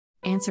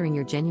Answering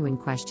your genuine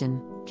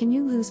question, can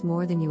you lose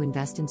more than you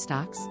invest in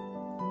stocks?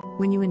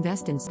 When you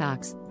invest in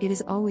stocks, it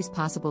is always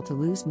possible to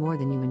lose more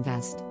than you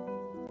invest.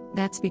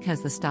 That's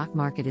because the stock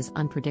market is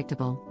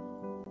unpredictable.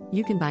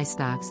 You can buy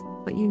stocks,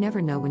 but you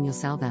never know when you'll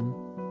sell them.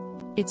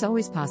 It's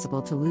always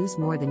possible to lose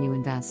more than you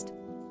invest.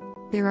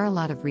 There are a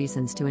lot of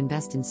reasons to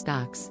invest in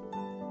stocks,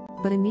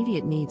 but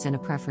immediate needs and a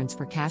preference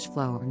for cash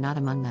flow are not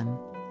among them.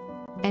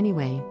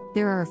 Anyway,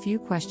 there are a few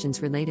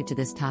questions related to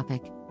this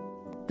topic.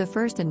 The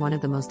first and one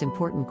of the most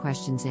important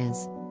questions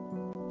is,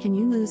 can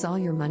you lose all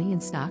your money in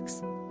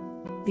stocks?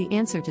 The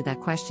answer to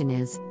that question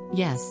is,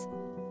 yes.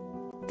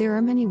 There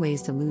are many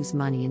ways to lose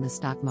money in the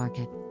stock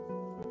market.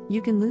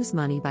 You can lose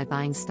money by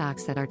buying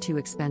stocks that are too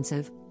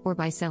expensive, or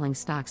by selling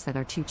stocks that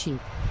are too cheap.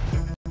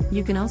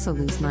 You can also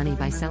lose money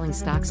by selling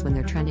stocks when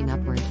they're trending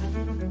upward,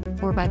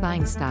 or by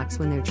buying stocks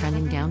when they're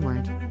trending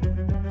downward.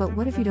 But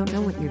what if you don't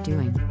know what you're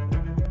doing?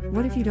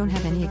 What if you don't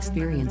have any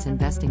experience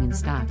investing in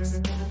stocks?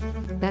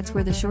 That's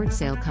where the short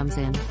sale comes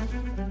in.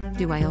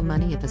 Do I owe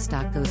money if a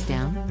stock goes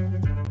down?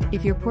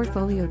 If your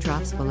portfolio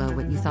drops below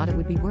what you thought it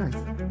would be worth,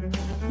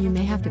 you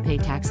may have to pay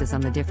taxes on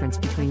the difference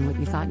between what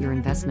you thought your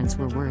investments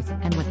were worth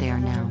and what they are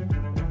now.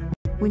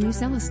 When you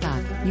sell a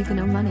stock, you can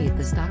owe money if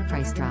the stock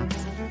price drops.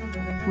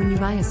 When you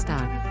buy a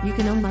stock, you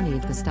can owe money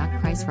if the stock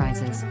price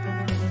rises.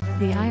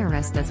 The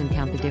IRS doesn't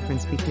count the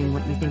difference between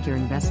what you think your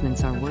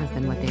investments are worth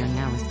and what they are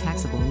now as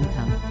taxable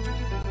income.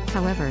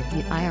 However,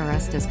 the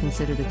IRS does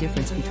consider the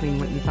difference between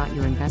what you thought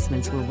your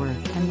investments were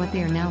worth and what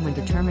they are now when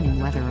determining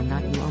whether or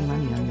not you owe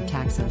money on your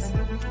taxes.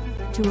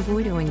 To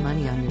avoid owing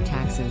money on your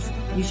taxes,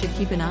 you should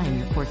keep an eye on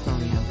your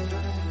portfolio.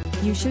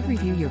 You should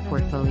review your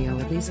portfolio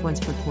at least once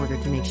per quarter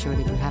to make sure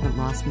that you haven't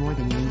lost more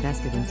than you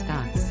invested in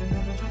stocks.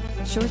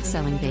 Short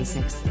selling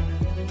basics.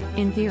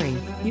 In theory,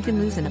 you can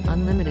lose an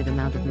unlimited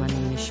amount of money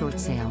in a short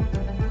sale.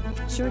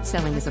 Short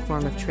selling is a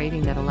form of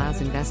trading that allows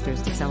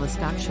investors to sell a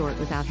stock short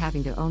without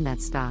having to own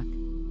that stock.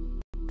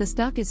 The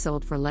stock is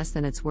sold for less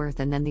than it's worth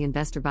and then the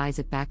investor buys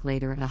it back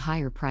later at a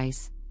higher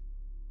price.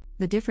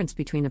 The difference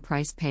between the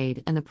price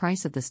paid and the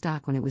price of the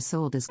stock when it was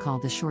sold is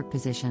called the short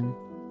position.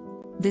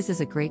 This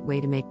is a great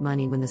way to make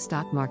money when the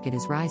stock market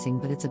is rising,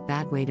 but it's a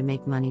bad way to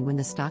make money when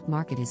the stock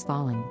market is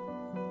falling.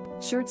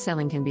 Short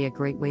selling can be a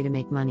great way to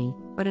make money,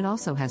 but it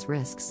also has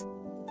risks.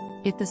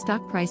 If the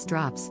stock price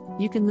drops,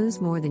 you can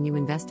lose more than you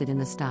invested in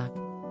the stock.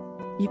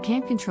 You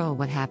can't control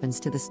what happens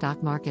to the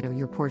stock market or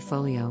your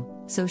portfolio,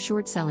 so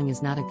short selling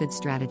is not a good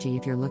strategy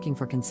if you're looking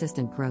for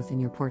consistent growth in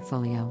your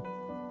portfolio.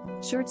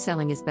 Short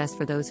selling is best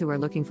for those who are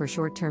looking for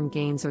short-term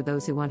gains or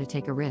those who want to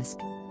take a risk.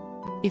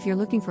 If you're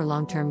looking for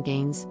long-term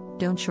gains,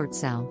 don't short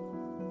sell.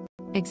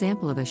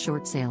 Example of a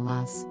short sale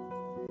loss.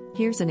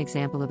 Here's an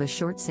example of a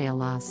short sale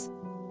loss.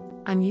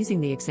 I'm using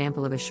the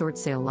example of a short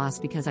sale loss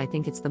because I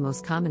think it's the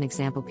most common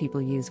example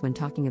people use when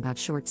talking about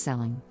short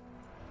selling.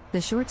 The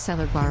short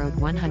seller borrowed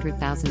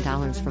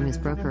 $100,000 from his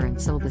broker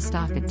and sold the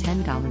stock at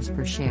 $10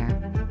 per share.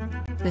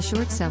 The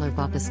short seller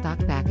bought the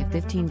stock back at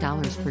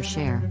 $15 per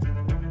share.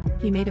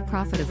 He made a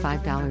profit of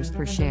 $5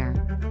 per share.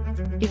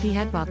 If he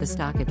had bought the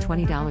stock at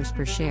 $20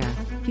 per share,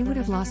 he would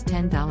have lost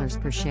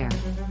 $10 per share.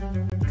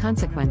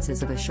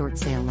 Consequences of a short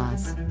sale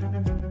loss.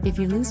 If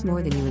you lose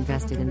more than you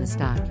invested in the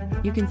stock,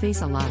 you can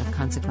face a lot of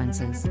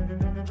consequences.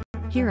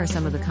 Here are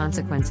some of the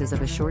consequences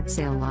of a short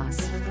sale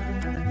loss.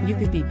 You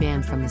could be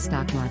banned from the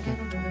stock market.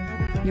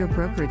 Your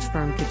brokerage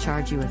firm could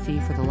charge you a fee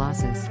for the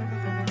losses.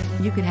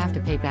 You could have to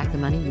pay back the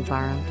money you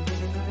borrowed.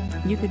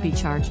 You could be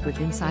charged with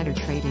insider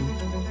trading.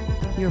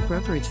 Your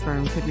brokerage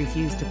firm could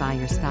refuse to buy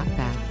your stock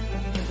back.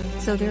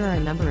 So there are a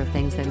number of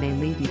things that may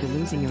lead you to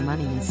losing your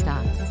money in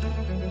stocks.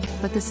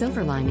 But the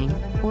silver lining,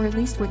 or at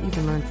least what you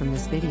can learn from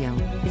this video,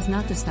 is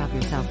not to stop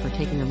yourself for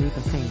taking a leap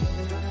of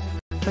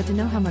faith, but to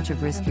know how much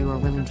of risk you are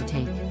willing to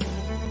take,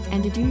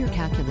 and to do your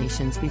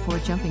calculations before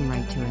jumping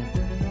right to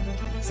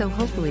it. So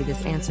hopefully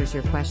this answers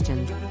your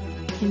question.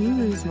 Can you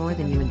lose more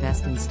than you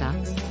invest in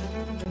stocks?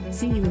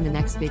 See you in the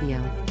next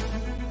video.